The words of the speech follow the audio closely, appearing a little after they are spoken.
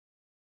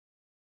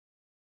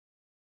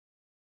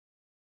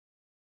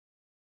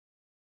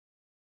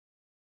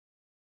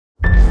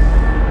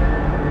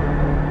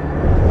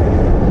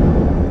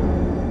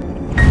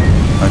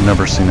I've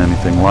never seen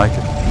anything like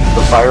it.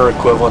 The fire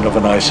equivalent of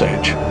an ice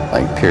age.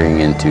 Like peering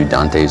into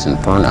Dante's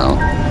Inferno.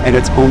 And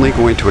it's only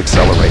going to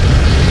accelerate.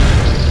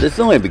 This is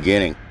only the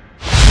beginning.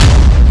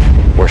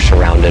 We're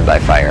surrounded by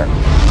fire.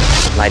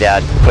 My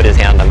dad put his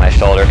hand on my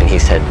shoulder and he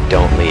said,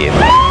 "Don't leave."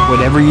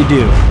 Whatever you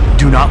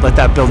do not let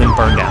that building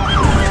burn down.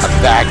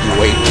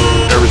 Evacuate.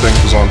 Everything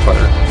was on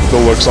fire. The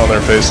looks on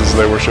their faces,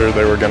 they were sure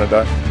they were gonna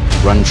die.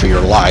 Run for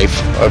your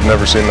life. I've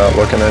never seen that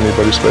look in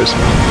anybody's face.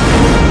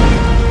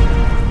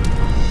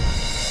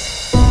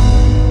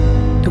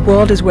 The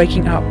world is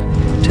waking up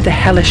to the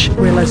hellish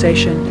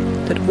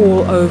realization that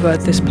all over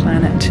this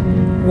planet,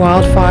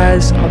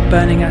 wildfires are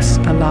burning us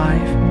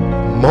alive.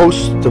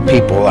 Most of the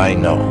people I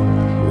know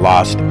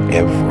lost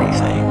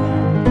everything.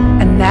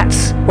 And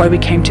that's why we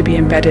came to be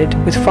embedded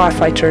with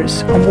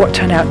firefighters on what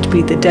turned out to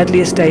be the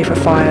deadliest day for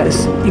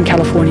fires in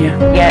California.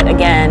 Yet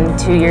again,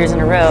 2 years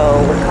in a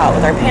row, we're caught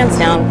with our pants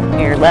down.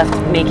 You're left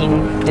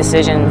making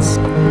decisions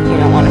you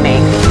don't want to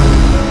make.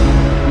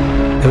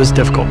 It was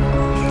difficult,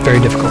 very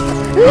difficult.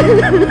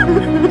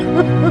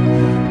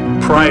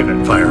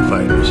 Private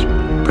firefighters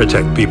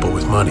protect people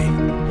with money.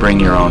 Bring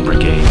your own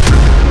brigade.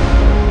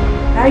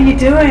 How you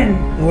doing?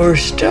 We're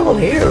still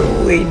here.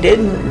 We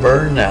didn't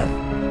burn that.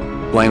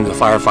 Blame the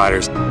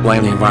firefighters,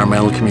 blame the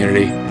environmental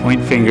community.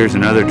 Point fingers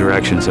in other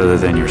directions other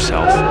than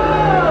yourself.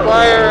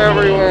 Fire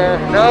everywhere.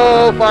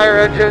 No fire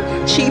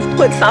engines. Chief,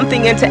 put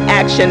something into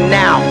action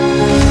now.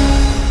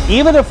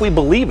 Even if we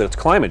believe it's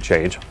climate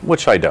change,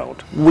 which I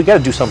don't, we got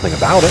to do something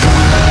about it.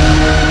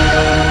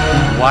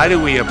 Why do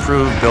we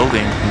approve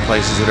building in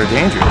places that are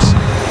dangerous?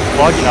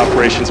 Logging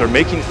operations are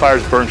making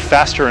fires burn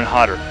faster and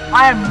hotter.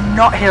 I am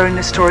not hearing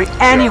this story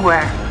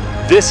anywhere.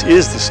 This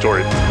is the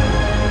story.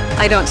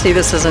 I don't see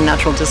this as a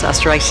natural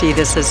disaster. I see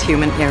this as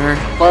human error.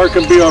 Fire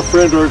can be our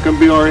friend or it can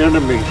be our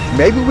enemy.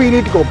 Maybe we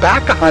need to go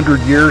back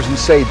 100 years and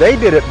say they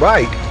did it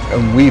right,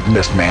 and we've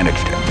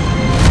mismanaged it.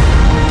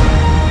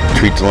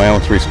 Treat the land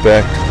with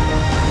respect.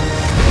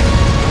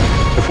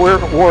 If we're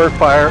at war at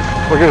fire,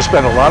 we're going to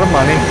spend a lot of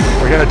money,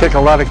 we're going to take a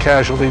lot of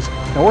casualties,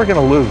 and we're going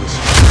to lose.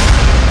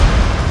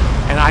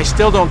 And I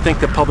still don't think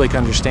the public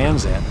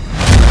understands that.